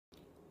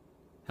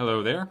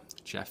Hello there,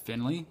 Jeff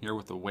Finley here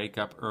with the Wake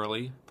Up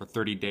Early for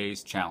 30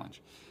 Days Challenge.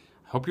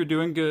 I hope you're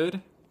doing good.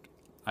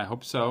 I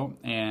hope so.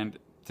 And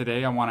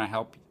today I want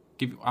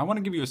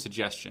to give you a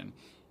suggestion.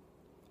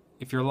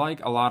 If you're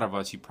like a lot of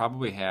us, you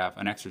probably have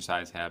an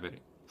exercise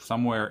habit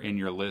somewhere in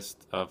your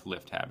list of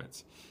lift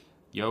habits.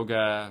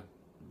 Yoga,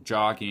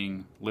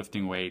 jogging,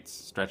 lifting weights,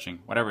 stretching,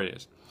 whatever it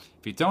is.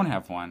 If you don't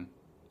have one,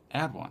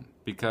 add one,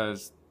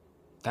 because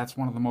that's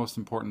one of the most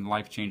important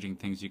life-changing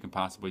things you can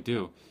possibly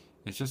do.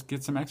 Is just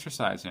get some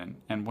exercise in.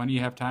 And when do you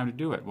have time to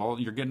do it? Well,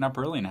 you're getting up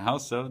early now,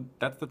 so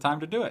that's the time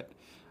to do it.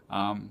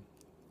 I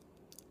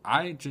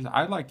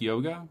like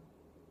yoga.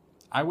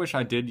 I wish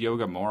I did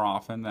yoga more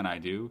often than I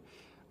do.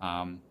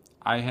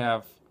 I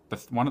have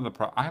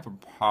a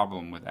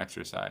problem with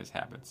exercise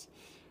habits.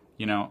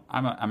 You know,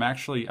 I'm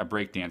actually a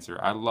break dancer.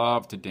 I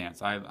love to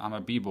dance. I'm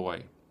a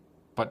b-boy,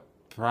 but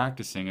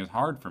practicing is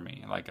hard for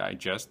me. Like, I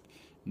just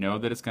know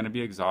that it's going to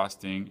be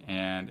exhausting,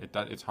 and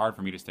it's hard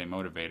for me to stay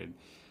motivated.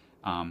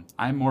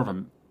 I'm more of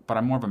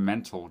a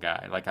mental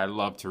guy. Like, I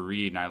love to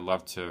read and I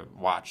love to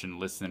watch and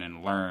listen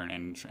and learn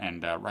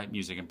and write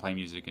music and play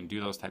music and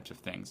do those types of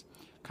things.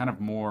 Kind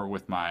of more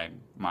with my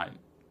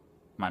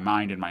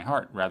mind and my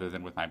heart rather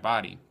than with my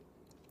body.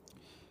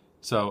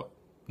 So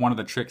one of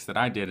the tricks that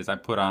I did is I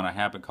put on a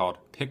habit called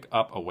pick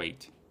up a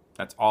weight.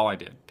 That's all I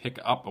did. Pick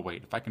up a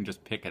weight. If I can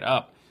just pick it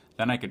up,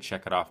 then I could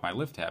check it off my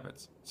lift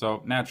habits.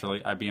 So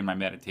naturally, I'd be in my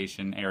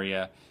meditation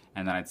area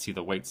and then I'd see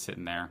the weights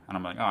sitting there and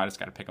I'm like, oh, I just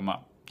got to pick them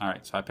up. All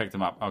right, so I picked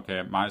them up.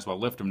 Okay, might as well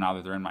lift them now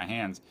that they're in my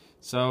hands.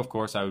 So, of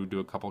course, I would do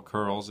a couple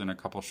curls and a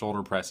couple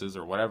shoulder presses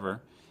or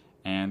whatever,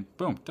 and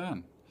boom,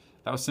 done.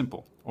 That was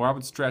simple. Or I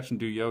would stretch and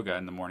do yoga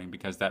in the morning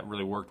because that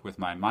really worked with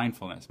my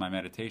mindfulness, my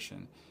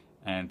meditation,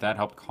 and that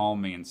helped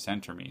calm me and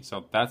center me.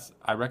 So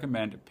I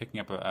recommend picking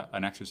up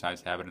an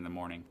exercise habit in the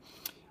morning.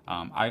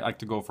 I like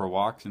to go for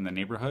walks in the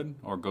neighborhood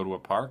or go to a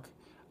park.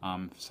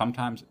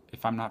 Sometimes,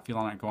 if I'm not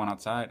feeling like going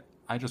outside,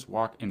 I just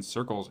walk in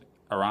circles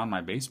around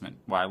my basement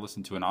while I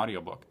listen to an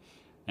audiobook.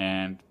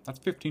 And that's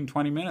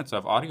 15-20 minutes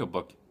of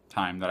audiobook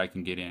time that I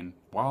can get in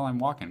while I'm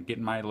walking,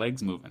 getting my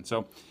legs moving.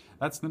 So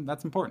that's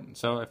important.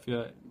 So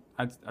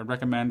I'd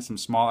recommend some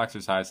small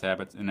exercise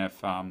habits, and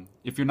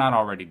if you're not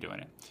already doing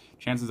it,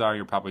 chances are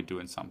you're probably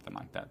doing something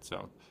like that.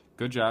 So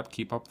good job.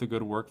 Keep up the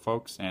good work,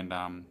 folks, and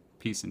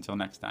peace until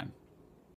next time.